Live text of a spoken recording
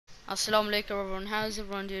Assalamu alaikum everyone, how's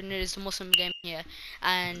everyone doing? It is the Muslim game here,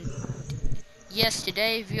 and yes,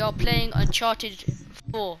 today we are playing Uncharted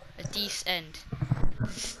 4 at this end.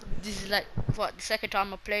 This is like, what, the second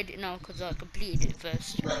time I played it now because I completed it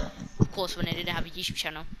first. Of course, when I didn't have a YouTube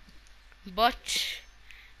channel. But,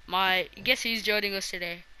 guess who's joining us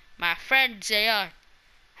today? My friend Zayar.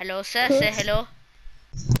 Hello sir, say hello.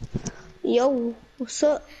 Yo, what's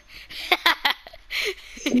up?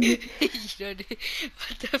 You know,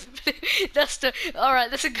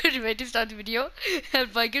 alright, that's a good way to start the video.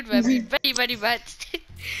 And by good way, I mean very bad.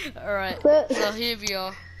 Alright, so here we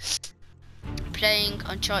are playing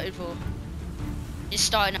Uncharted 4. It's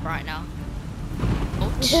starting up right now.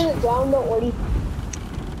 Don't worry.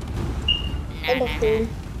 Nah.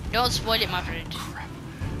 Don't spoil it, my friend.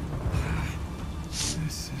 This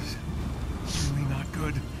is really not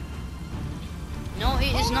good. No,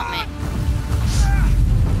 it is not, mate.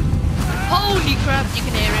 Holy crap, you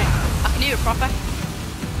can hear it. I can hear it proper.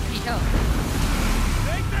 Holy hell.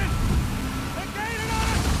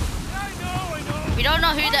 If you don't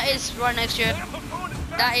know who that is right next to you,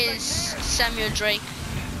 that is Samuel Drake.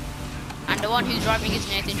 And the one who's driving is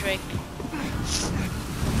Nathan Drake.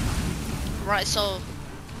 Right, so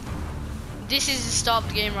this is the start of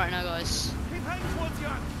the game right now, guys. Keep heading towards the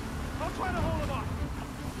island. I'll try to hold him off.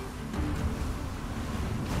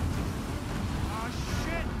 Oh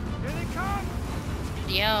shit! Here they come!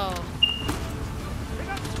 Yo. They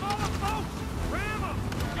got smaller boats! Ram them!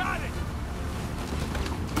 Got it!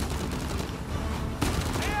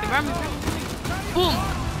 Boom!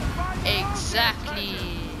 Exactly.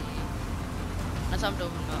 That's what I'm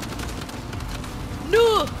talking about. No!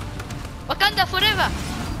 Wakanda forever!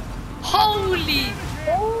 Holy!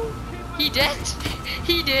 He dead?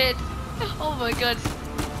 He did. Oh my god.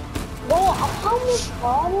 Oh, how much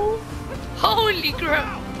water? Holy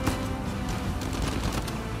crap!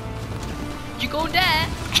 You go there?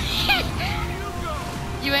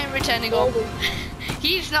 You ain't returning home.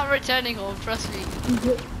 He's not returning home, trust me.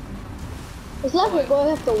 It's like we're going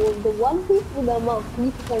after the one piece with the amount of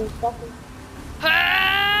people and stuff.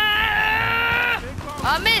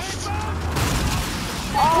 I missed!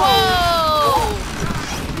 Oh. Whoa!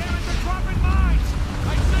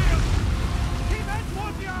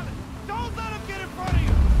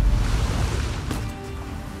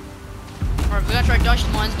 Alright, we gotta try to dodge the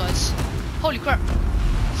mines, guys. Holy crap!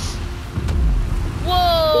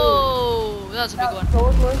 Whoa! That was a big one.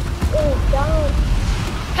 Oh, down.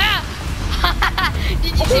 Ha!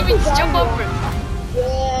 Did you see me just jump over it?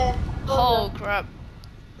 Yeah. Oh crap.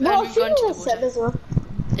 No, We've gone to the ascend water. as well.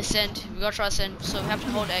 Ascend. We gotta try ascend, so we have to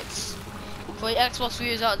hold X. For the Xbox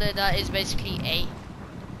viewers out there, that is basically A.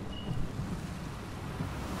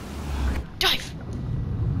 Dive!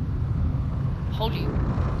 Holy.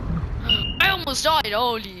 I almost died,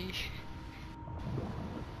 holy.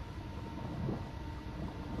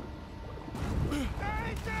 Hey,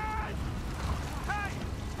 Dad! Hey!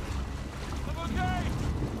 I'm okay!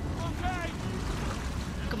 I'm okay!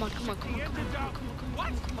 Come on.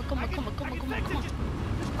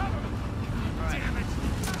 Damn it!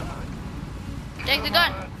 Take the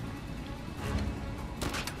gun.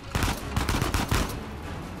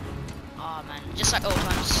 Oh man, just like old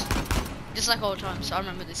times. Just like old times. I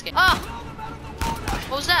remember this game. Ah!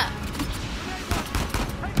 What was that?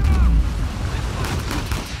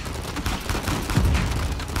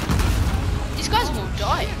 These guys won't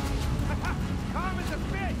die. Calm as a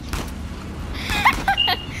bitch!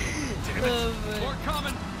 Oh, man. More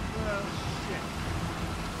coming!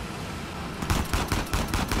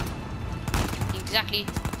 Exactly.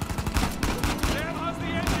 Sam, how's the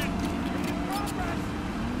engine? In progress!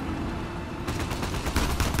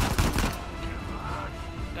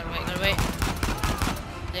 Gotta wait.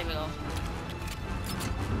 There we go.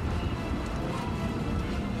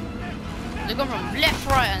 They're going from left,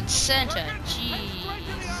 right, and center. Jeez.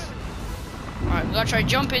 Alright, we gotta try to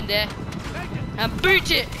jump in there and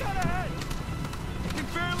boot it. Cut ahead! You can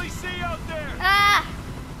barely see out there! Ah!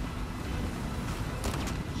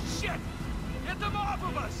 Shit! Get them off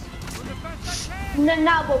of us! We're the best I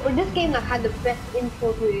can! But this game like had the best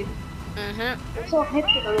intro to it. It's so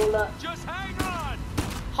hectic and all that. Just hang on!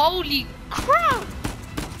 Holy crap!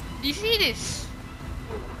 Do you see this?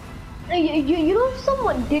 You know if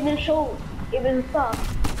someone didn't show even stuff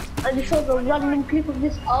and it shows a random clip of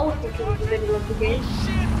this outfit in the middle of the game.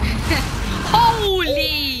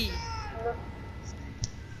 Holy!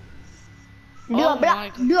 Do a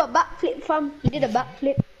backflip fam. He did a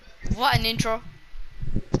backflip. What an intro.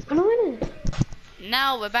 I know it.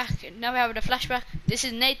 Now we're back. Now we're having a flashback. This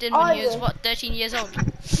is Nathan when he was, what, 13 years old?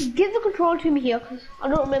 Give the control to me here, because I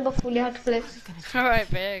don't remember fully how to play. Alright,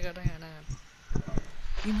 hang on, hang on, hang on.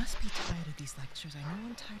 You must be tired of these lectures. I know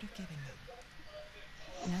I'm tired of giving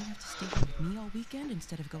them. Now you have to stay here with me all weekend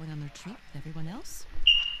instead of going on the retreat with everyone else?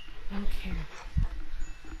 I don't care.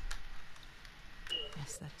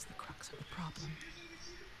 Yes, that is the crux of the problem.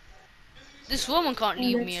 This woman can't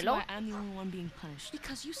leave me That's alone. why I'm the only one being punished.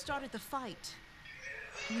 Because you started the fight.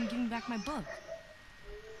 You didn't give me back my book.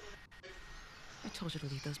 I told you to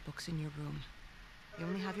leave those books in your room. You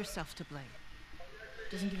only have yourself to blame.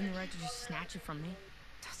 Doesn't give him the right to just snatch it from me.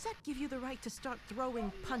 Does that give you the right to start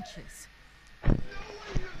throwing punches? It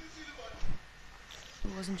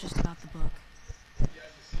wasn't just about the book.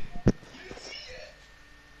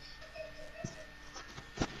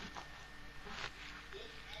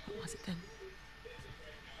 What was it then?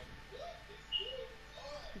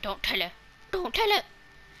 Don't tell her. Don't tell her.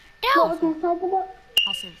 What No. was inside the box?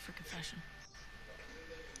 I'll save it for confession.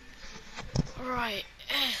 Right.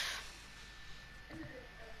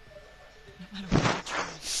 No matter what I try,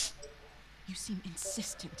 you seem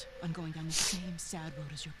insistent on going down the same sad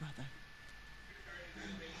road as your brother.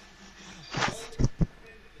 What a waste.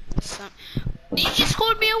 Son. You just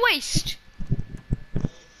called me a waste.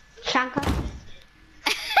 Shankar.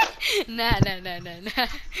 Nah.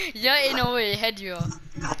 You're in a way head you are.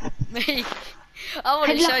 Mate. I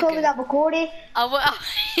wouldn't Headlock shake over it. that Bakori. I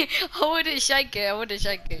wouldn't shake it. I wouldn't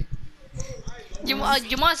shake it. You might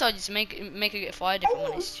as well just make her get fired if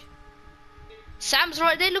I'm honest. Sam's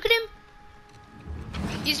right there. Look at him.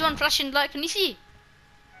 He's the one flashing light. Can you see?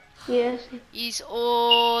 Yes. He's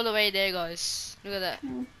all the way there, guys. Look at that.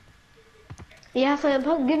 Yeah, so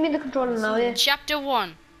give me the controller now, yeah. Chapter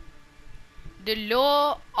 1. The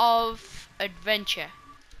Law of Adventure.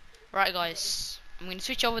 Right, guys. I'm going to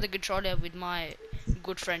switch over the controller with my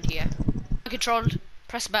good friend here. Control.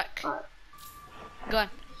 Press back. Go on.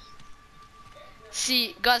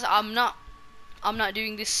 See, guys, I'm not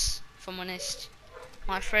doing this, if I'm honest.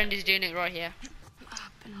 My friend is doing it right here. Up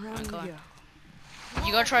and round Go we on. go.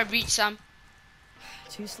 You gotta try reach, Sam.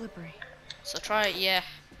 Too slippery. So try it, yeah.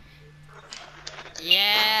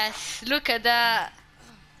 Yes, look at that.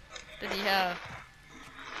 Bloody hell.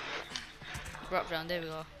 Drop down, there we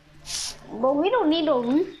go. But we don't need no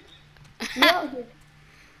roof. Yeah.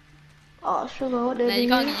 Oh, sugar, what No,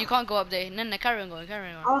 did you can't go up there. No, carry on going,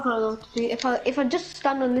 carry on. I can't go to see. If I just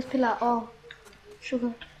stand on this pillar, oh,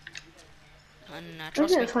 sugar. And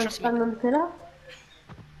Trust trust me. stand on the pillar.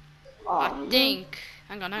 Oh, I think.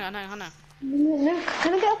 Hang on. no.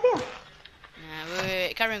 Can I get up here? Nah,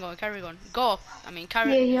 wait. Carry on. Go up. I mean,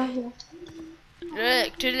 carry on. Yeah.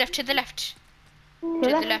 To the left. To the left.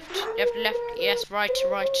 Left. Yes, right.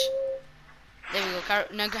 There we go.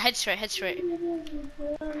 No, go head straight.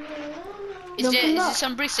 Is there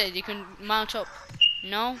some bricks there you can mount up?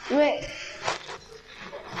 No? Wait.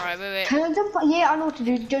 Alright, wait. Can I jump on? Yeah, I know what to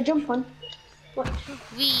do. Jump on. What?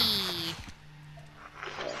 Wee.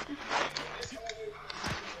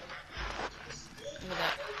 Look at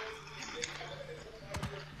that.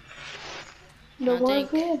 No I one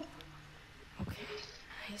think- here. Okay,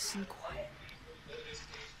 nice and quiet.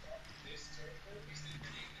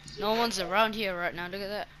 No one's around here right now. Look at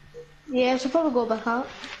that. Yeah, I should probably go back out.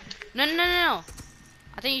 No.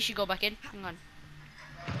 I think you should go back in. Hang on.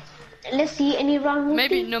 Let's see any round.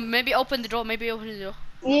 Maybe open the door.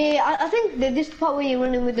 Yeah, I think that this part where you're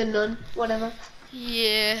running with the nun, whatever.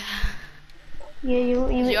 Yeah. Yeah, you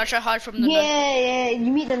You gotta try hard from the nun. yeah,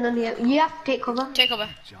 you meet the nun here. You have to take cover. Take over.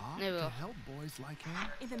 Job There we to go. help boys like him.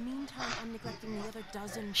 In the meantime, I'm neglecting the other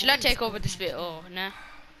dozen. Should I boys take over that this I bit? have. Oh, nah.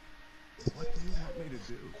 What do you want me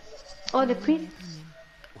to do? Oh, the In my priest. opinion,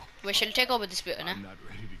 Wait, shall I take over this bit or nah? I'm not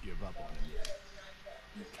ready to give up on him yet.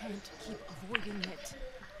 you can't keep avoiding it.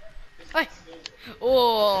 Hey.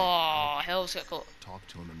 Oh, hell's got caught. Talk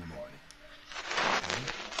to him in the morning.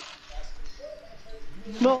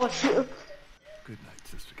 No, shoot. Good night,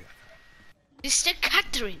 Sister Catherine. Sister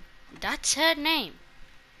Catherine. That's her name.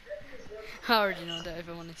 I already know that, if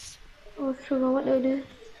I'm honest. Oh, sugar, what do I do?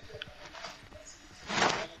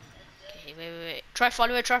 Okay, wait. Try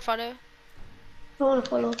follow. I don't want to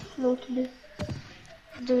follow. No, what to do.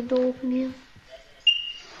 The door open here.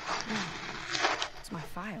 It's my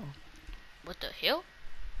file. What the hell?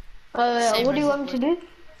 What do you want me to do?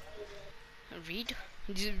 Read?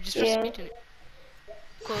 Just press Yeah. read on it.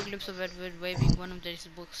 Caught a glimpse of Edward waving one of his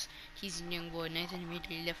books. He's a young boy. Nathan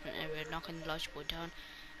immediately left and Edward knocking the large boy down.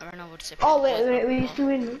 I ran over to separate Oh, the wait, boys. we used to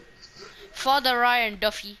win. Father Ryan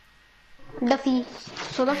Duffy. Duffy.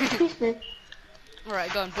 So that's the priest then.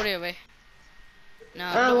 Alright, go on, put it away.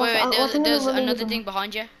 No, what's wait. another There's one another over thing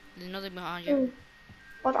behind you. There's another behind you.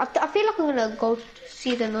 But I feel like I'm gonna go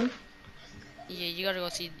see the nun. Yeah, you gotta go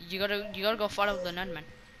see. You gotta go follow the nun, man.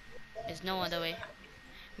 There's no other way.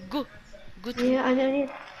 Go, go through. Yeah, I need.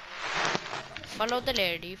 Follow the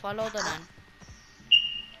lady. Follow the nun.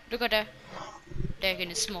 Look at her. They're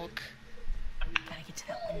gonna smoke. Gotta get to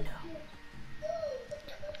that window.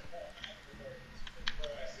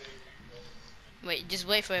 Wait, just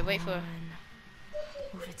wait for it. Wait for it.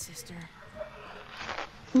 Move it, sister.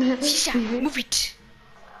 Shisha, move it.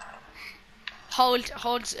 Hold,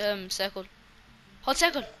 circle. Hold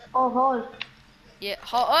circle. Oh, hold. Yeah,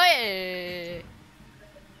 hold.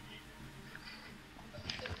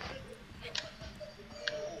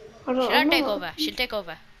 Oh, She'll take over. She'll take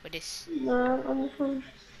over for this. No, I'm just fine.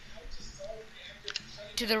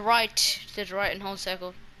 To the right, and hold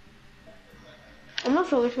circle. I'm not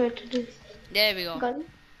sure which way to do. There we go. Got it.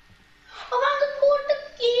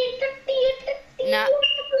 Now,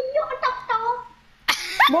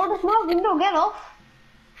 Bro, there's no window, get off.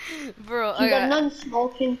 bro. The Okay. nun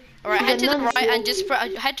smoking. Alright, head The to the nun right and just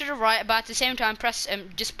smoking. head to the right, but at the same time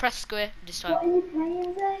just press square this What are time. you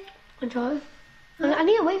playing there? Control. I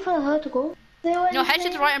need to wait for her to go. No, head to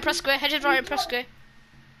the right and press square. Head to the right and press square.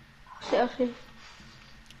 Okay.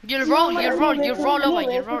 You'll roll over. You roll. There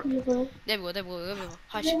we go. Control. There we go.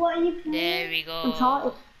 Hush. What are you playing? There we go.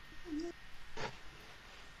 Uncharted.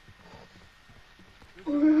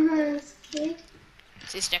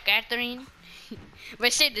 Sister Catherine.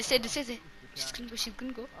 Wait, say this. She's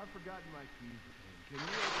gonna go. I've forgotten my keys. Can you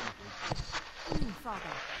open it?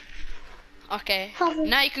 Father. Okay.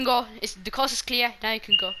 Now you can go. The coast is clear. Now you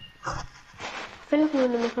can go. I feel like I'm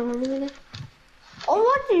gonna make a memory. Oh,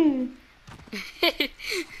 what do you?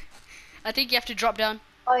 I think you have to drop down.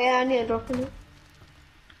 Oh yeah, I need to drop in it.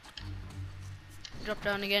 Drop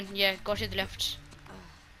down again. Yeah, go to the left.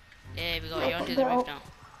 There we go. You're onto the right now.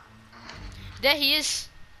 There he is.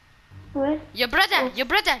 Where? Your brother.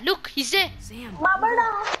 Look, he's there. Sam. My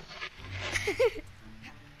brother.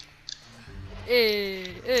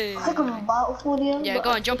 Hey. I think I'm about for you. Yeah,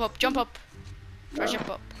 go on, jump up. Try jump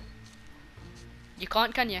up. You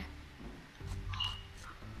can't, can you?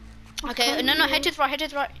 Okay, no, head to the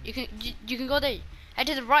right. You can go there. Head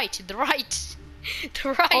to the right. The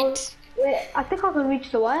right. Oh, wait, I think I can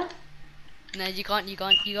reach the wire. No, you can't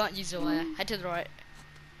use the wire. Head to the right.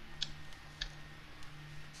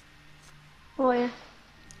 Oh yeah.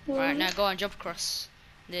 Right, now go on, jump across.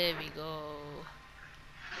 There we go.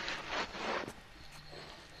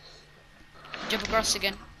 Jump across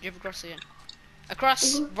again.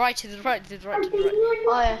 Across, right to the right.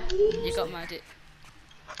 Oh yeah. You got my it.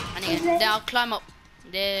 And again, now climb up.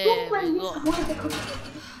 There we go.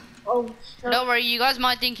 Oh. Don't worry, you guys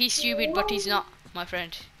might think he's stupid, but he's not, my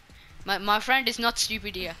friend. My friend is not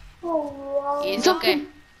stupid here. He's okay.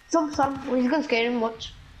 Some. He's gonna scare him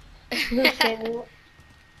much. He's gonna scare him much.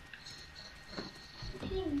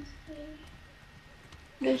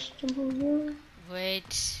 Just jump over.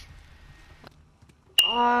 Wait.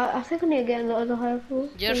 I think I need to get in the other higher floor.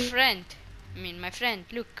 Your friend. My friend,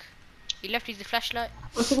 look. He left with the flashlight.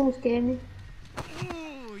 I think gonna scare me.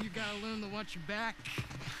 Oh, you gotta learn to watch your back.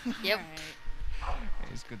 Yep. Hey,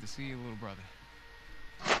 it's good to see you, little brother.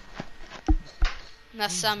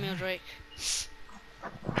 That's Samuel Drake. He's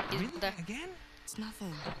Really? there. Again? It's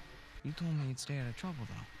nothing. You told me you'd stay out of trouble,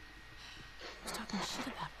 though. He was talking shit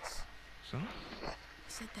about us. So? He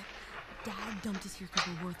said that Dad dumped us here because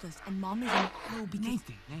we're worthless, and Mom is in hell because...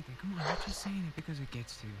 Nathan, come on. You're just saying it because it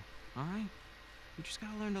gets to you, alright? You just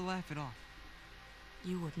gotta learn to laugh it off.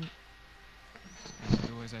 You wouldn't. And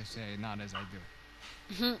do as I say, not as I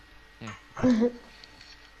do. Yeah.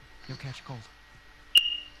 You'll catch a cold.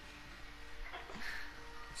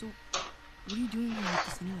 So, what are you doing here like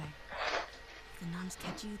this anyway? If the nuns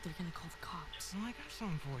catch you, they're gonna call the cops. Well, I got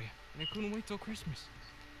something for you. And I couldn't wait till Christmas.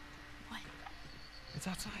 What? It's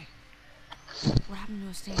outside. What happened to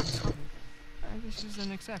us staying in trouble? This is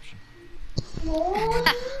an exception.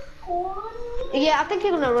 Yeah, I think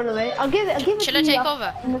you're gonna run away. I'll give it Shall to I you. take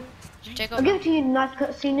over? Take I'll over. give it to you next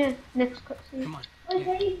cutscene. Yeah. Next cutscene. Come on.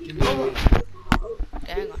 Okay,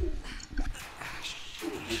 hang on.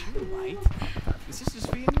 Right. The sister's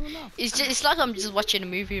feeding you enough. It's like I'm just watching a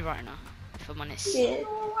movie right now, if I'm honest. Yeah.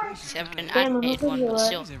 It's an Yeah, animated one, but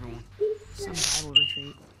still. Here's everyone. Some Bible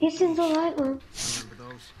retreat. He seems alright, man. Remember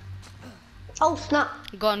those? Oh snap!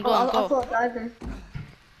 Go on, I go. thought I died then.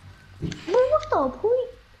 What's the point?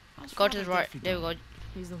 Go to the right. There we go.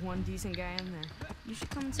 He's the one decent guy in there. You should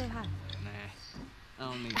come and say hi. Nah. I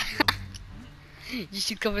don't need to. You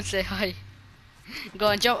should come and say hi. Go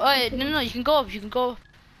on, jump. Oh, no, you can go up.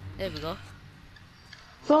 There we go.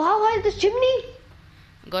 So how high is this chimney?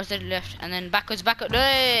 Go to the left and then backwards, backwards.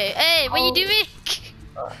 Hey, hey, what you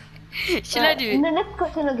doing? Shall I do it? The next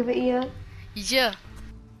question I'll give it to you. Yeah.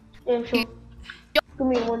 Yeah, I'm sure. Give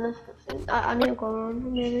me one. I need to go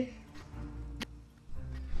around, maybe.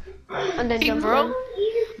 And then Hey, jump bro. in.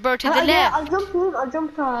 Bro, to the Yeah, left. I'll jump in. I'll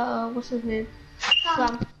jump to, what's his name?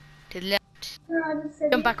 Sam. To the left.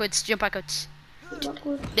 Jump backwards, jump backwards.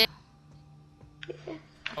 There.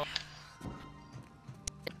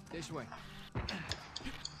 This way.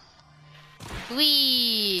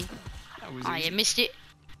 Wee. That was Ah, easy. you missed it.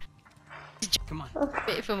 Come on.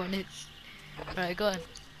 Wait for a minute. Alright, go on.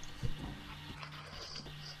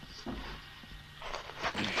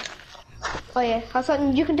 Oh yeah,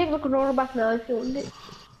 Hassan, you can take the controller back now if you want it.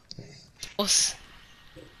 Pause.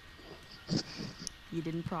 You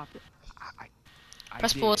didn't prop it. I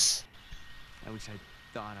Press did. pause. At least I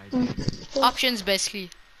thought I did. Options basically.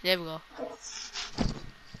 There we go.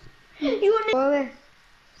 You want to go away?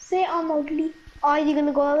 Say I'm ugly. Are you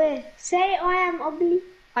gonna go away? Say I am ugly.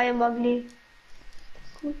 I am ugly.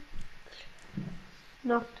 Cool.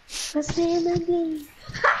 Not. Say I'm ugly.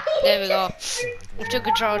 There we go. We took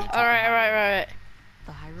control. Alright, alright, alright.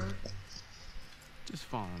 The high road? Just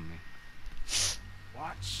follow me.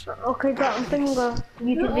 Watch. Okay, got I'm filming a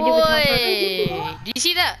YouTube video with Hassan. Oi! Do you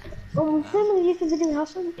see that? I'm filming a YouTube video with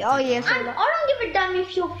Hassan. Oh yes, I know. I don't give a damn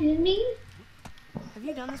if you're filming. Have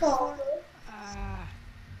you done this before?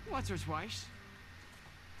 Once or twice.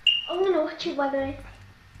 I'm gonna watch it by the way.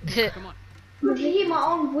 Come on. I can hear my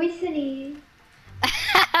own voice in it.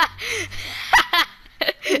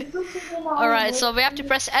 Alright, so we have to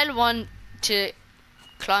press L1 to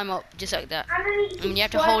climb up, just like that. And you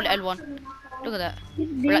have to hold L1. Look at that.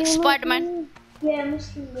 We're like Spider-Man. Yeah,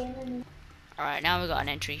 Muslim game. Alright, now we got an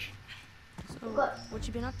entry. So, what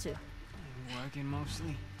you been up to? Working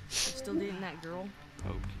mostly. Still dating that girl?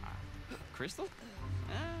 Oh, Crystal?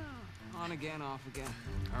 On again, off again.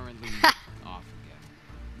 Currently off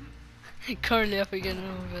again. Currently up again,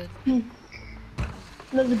 oh man.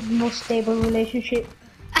 Not the most stable relationship.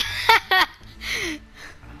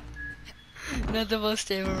 Not the most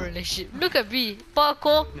stable relationship. Look at me.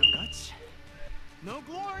 Parkour. No guts. No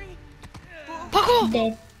glory. Parkour!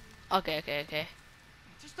 Dead. Okay, okay, okay.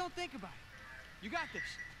 Just don't think about it. You got this.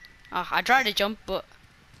 I tried to jump, but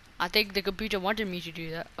I think the computer wanted me to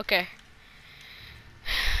do that. Okay.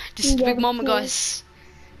 This is the big moment, guys.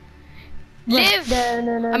 Live!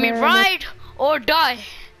 I mean, ride or die.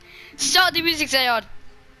 Start the music, Zayon.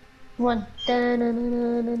 One.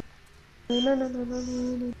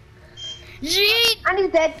 Yeet! And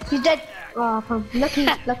he's dead. He's dead. Oh, fam. Lucky,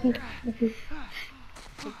 lucky, lucky.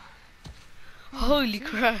 Holy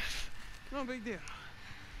crap. No big deal.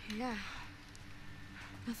 Yeah.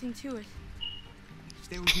 Nothing to it.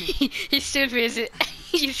 Stay with me. He still feels it.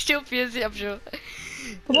 He still feels it, I'm sure.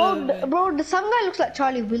 Bro, the some guy looks like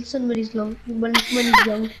Charlie Wilson when he's long, when he's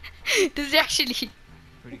young. Does he actually?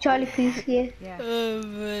 Charlie, please, yeah. Yeah. Oh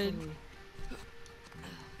man. Totally.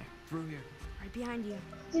 Through here. Right behind you.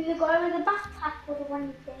 Is the guy with the backpack or the one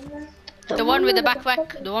with the The one with the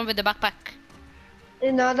backpack. The one with the backpack.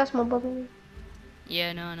 No, that's my brother.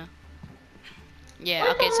 Yeah, no, no.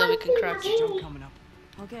 Yeah, okay, so we can crouch. Jump coming up.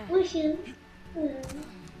 Okay. Wishing.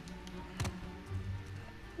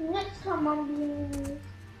 Next time I'm doing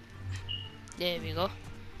There we go.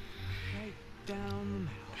 Right down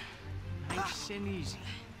the middle. Nice and easy.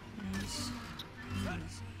 Nice.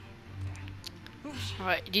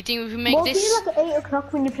 Alright, do you think we can make Well, this? feels like 8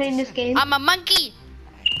 o'clock when you're playing this game. I'm a monkey!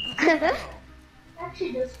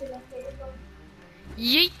 actually does feel like it.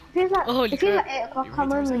 Yeet! Feels like, Holy it feels crap. like 8 o'clock.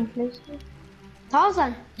 Come on, when you play this game.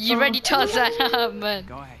 Tarzan. You ready, Tarzan? Oh man.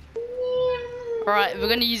 Go ahead. Alright, we're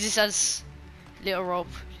gonna use this as little rope.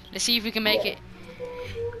 Let's see if we can make it.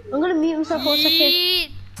 I'm gonna mute myself for a second.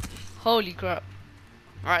 Yeet! Holy crap.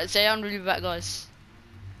 Alright, say I'm really back, guys.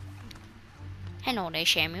 Hello there,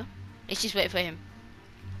 Samuel. Let's just wait for him.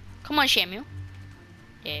 Come on, Samuel.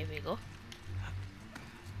 There we go.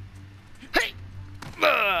 Hey!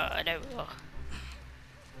 There we go.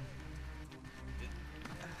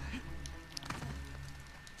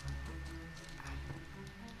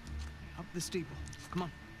 Up the steeple. Come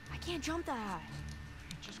on. I can't jump that high.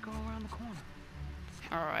 Just go around the corner.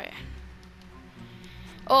 Alright.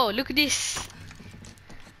 Oh, look at this.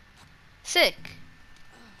 Sick.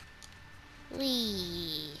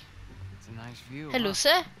 Wee. It's a nice view. Hello, huh?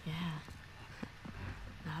 sir. Yeah.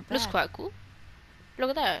 Not bad. Looks quite cool. Look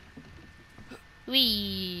at that.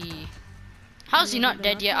 Wee. How's he not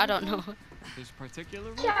dead yet? I don't know. This particular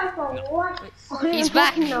one? Careful, what? He's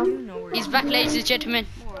back. You know where He's back, ladies and gentlemen.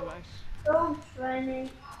 More or less. Don't run it.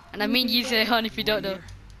 And I mean you, Zehan, if you don't know.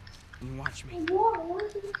 You watch me.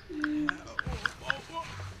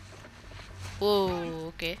 Whoa,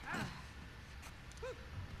 okay.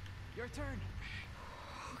 Your turn.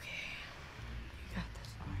 Okay. You got this.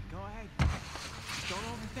 All right, go ahead. Don't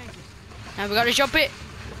overthink it. Now we gotta jump it.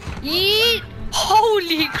 Yeet!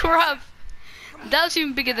 Holy crap! That was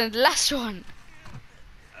even bigger than the last one.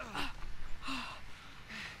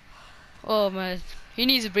 Oh man, he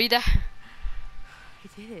needs a breather. You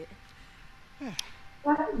did it.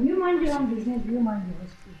 You mind your own business, you mind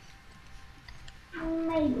yours, please.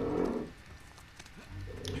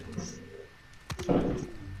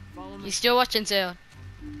 Follow me. You still watching, Zion?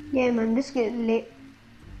 Yeah, man, this getting late.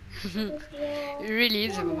 It really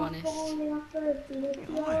is, if I'm honest.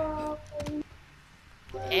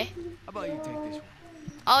 Eh? How about you take this one?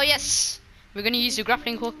 Oh yes! We're gonna use the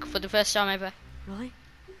grappling hook for the first time ever. Really?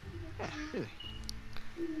 Really?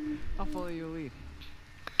 I'll follow your lead.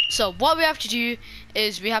 So what we have to do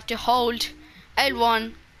is we have to hold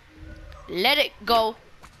L1, let it go,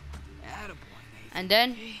 Attaboy, Nathan. and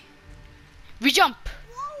then we jump.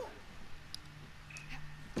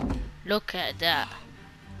 Look at that.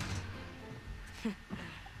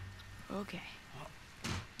 Okay.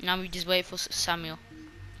 Now we just wait for Samuel.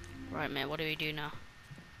 Right, man, what do we do now?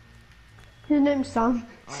 His name's Sam.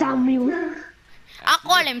 Samuel. I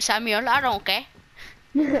call him Samuel, I don't care.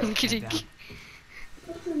 I'm kidding.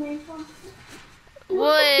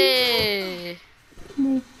 Way.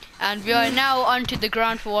 And we are now onto the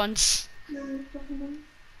ground for once.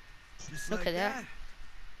 Just Look like at that.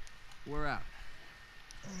 We're out.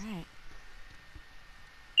 Alright.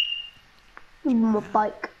 My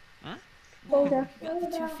bike. You got the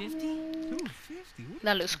 250? 250? What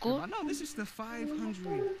That looks cool. No, this is the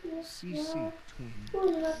 500cc twin.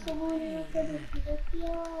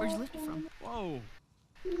 Where'd you lift it from? Whoa.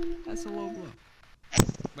 That's a low blow.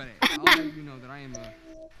 But hey, I'll let you know that I am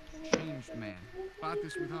a changed man. Bought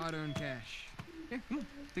this with hard-earned cash. Yeah, come on,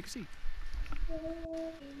 take a seat.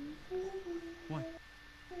 What?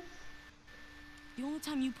 The only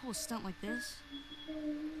time you pull a stunt like this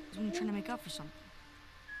is when you're trying to make up for something.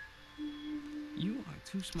 You are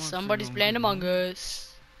too smart. Somebody's for your playing own Among good.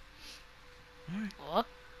 Us. All right. What?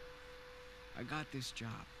 I got this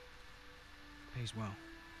job. Pays well.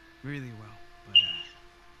 Really well. But,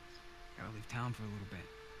 gotta leave town for a little bit.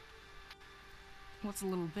 What's a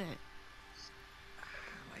little bit?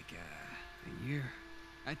 Like, a year.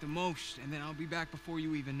 At the most, and then I'll be back before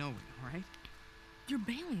you even know it, alright? You're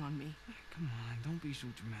bailing on me. Come on, don't be so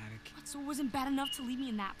dramatic. What, so it wasn't bad enough to leave me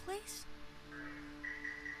in that place?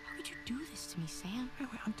 How could you do this to me, Sam? Hey,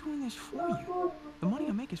 wait, I'm doing this for you. The money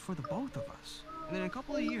I make is for the both of us. And then in a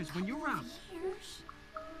couple of years, when you're out, Years?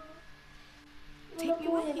 Take me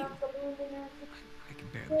with you. I can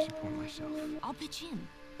barely support myself. I'll pitch in.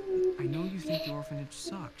 I know you think the orphanage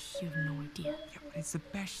sucks. You have no idea. Yeah, but it's the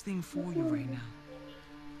best thing for you right now.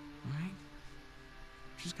 Alright?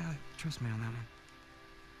 Just gotta trust me on that one.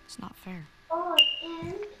 It's not fair.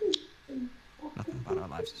 Nothing about our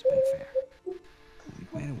lives has been fair.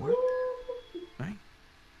 We've made it work. Right?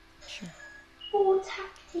 Sure.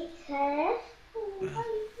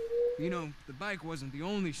 You know, the bike wasn't the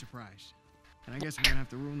only surprise. And I guess we're gonna have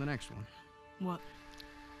to ruin the next one. What?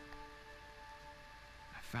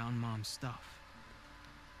 I found Mom's stuff.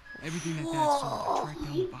 Everything that Dad sold, I tracked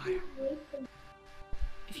down the buyer.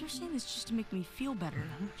 If you're saying this just to make me feel better,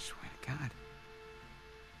 I swear to God.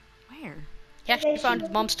 where? He actually found his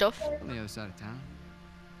mom's stuff. On the other side of town.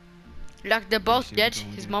 Like they're both see dead, what's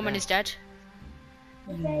going his on mom and there. his dad.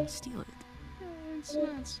 You didn't steal it. It's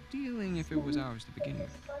not stealing if it was ours to begin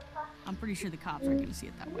with. I'm pretty sure the cops aren't gonna see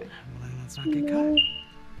it that way. Well, then let's not get caught.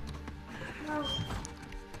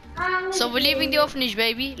 So we're leaving the orphanage,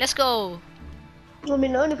 baby. Let's go. I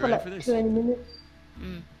mean, only for Ready like for this? 20 minutes.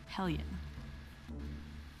 Hell yeah.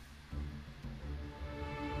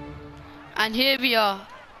 And here we are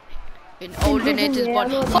in older Nathan's Yeah,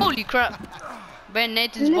 body. I know that. Holy crap! We're in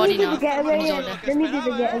Nathan's Let body me do now. the getaway. He's Yeah. older. Let me do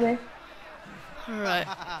the getaway. Alright.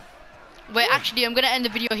 Wait, actually, I'm gonna end the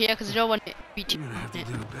video here because I don't want it to be too.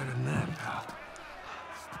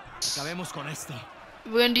 Acabemos con esto.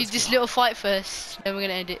 We're gonna do this little fight first, then we're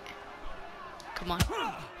gonna end it. Come on.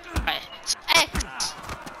 Right. So X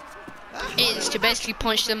is to basically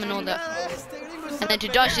punch them and all that. And then to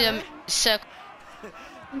dodge them, circle.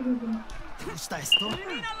 ¿Está esto?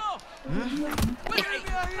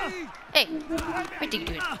 Hey, what do you think you're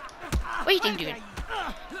doing? What do you think you're doing?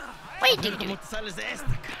 What do you think you're doing? ¿Cómo te sales de esta?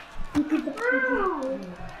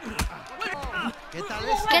 ¿Qué tal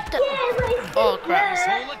esto? Get the. Oh crap.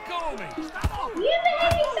 So let go of me.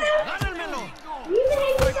 Gánenmelo.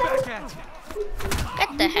 Right back at you.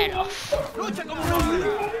 Get the head off. Lucha como un hombre.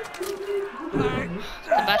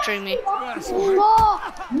 battering me.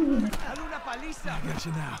 What? I got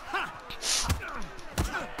you now.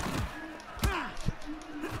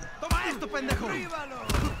 Toma esto, pendejo.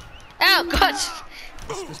 Oh God!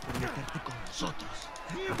 Esto es por meterte con nosotros.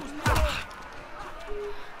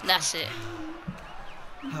 That's it.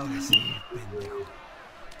 Ahora sí, pendejo.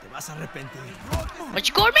 Te vas a arrepentir. What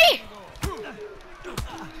you called me?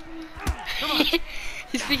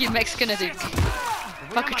 He's speaking Mexican, I think.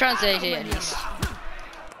 If I could translate it at least.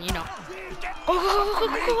 You know. Go, go, go, go,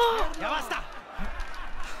 go, go. Ya basta.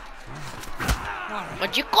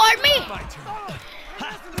 What you called me?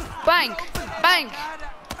 Bang! Bang!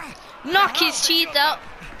 Knock his teeth out.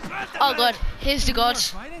 Oh God, here's the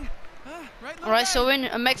gods. Alright, so we're in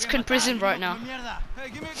a Mexican prison right now. Hey,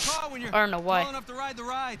 give me a call when you're I don't know why. tall enough to ride the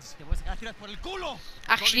rides.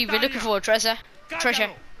 Actually, we're looking for a treasure. Treasure.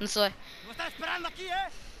 That's why.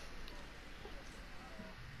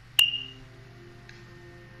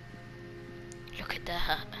 Look at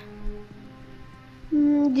that.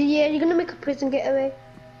 Yeah, you're gonna make a prison getaway.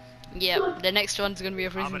 Yeah, the next one's gonna be a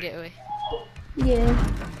prison getaway. Yeah.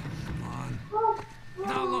 Come on.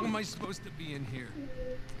 How long am I supposed to be in here?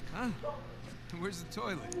 Huh? Where's the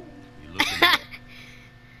toilet? You look in there.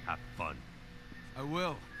 Have fun. I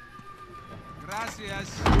will.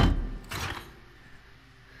 Gracias.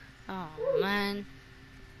 Oh man.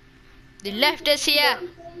 They left us here.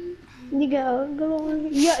 You go.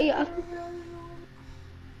 Yeah.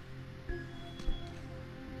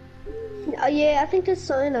 Yeah, I think there's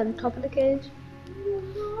something on top of the cage.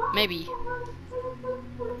 Maybe.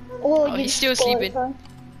 Oh, Oh, you he's still spoiled sleeping. her.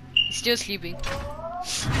 He's still sleeping.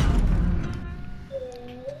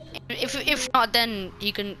 If not, then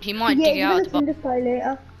he might Yeah, dig it you're out. gonna kill this guy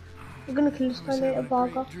later. You're gonna kill this guy later,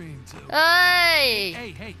 Barker. Dream too.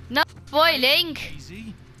 Hey! Hey. No spoiling.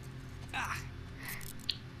 Easy.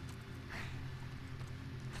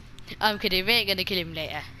 I'm kidding. We ain't gonna kill him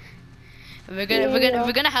later. We're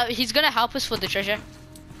gonna help. He's gonna help us for the treasure.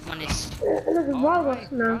 Honest. Look at Barker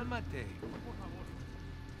now.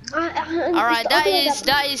 Alright,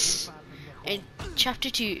 that is in chapter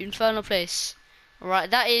 2, Infernal Place. Alright,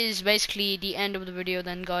 that is basically the end of the video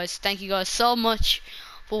then, guys. Thank you guys so much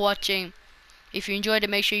for watching. If you enjoyed it,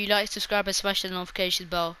 make sure you like, subscribe and smash the notification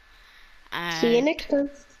bell. And See you next time.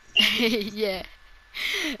 yeah.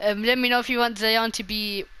 Let me know if you want Zayan to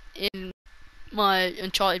be in my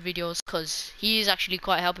Uncharted videos, because he is actually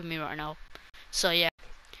quite helping me right now. So yeah.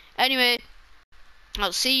 Anyway,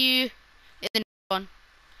 I'll see you in the next one.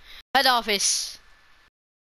 Head office.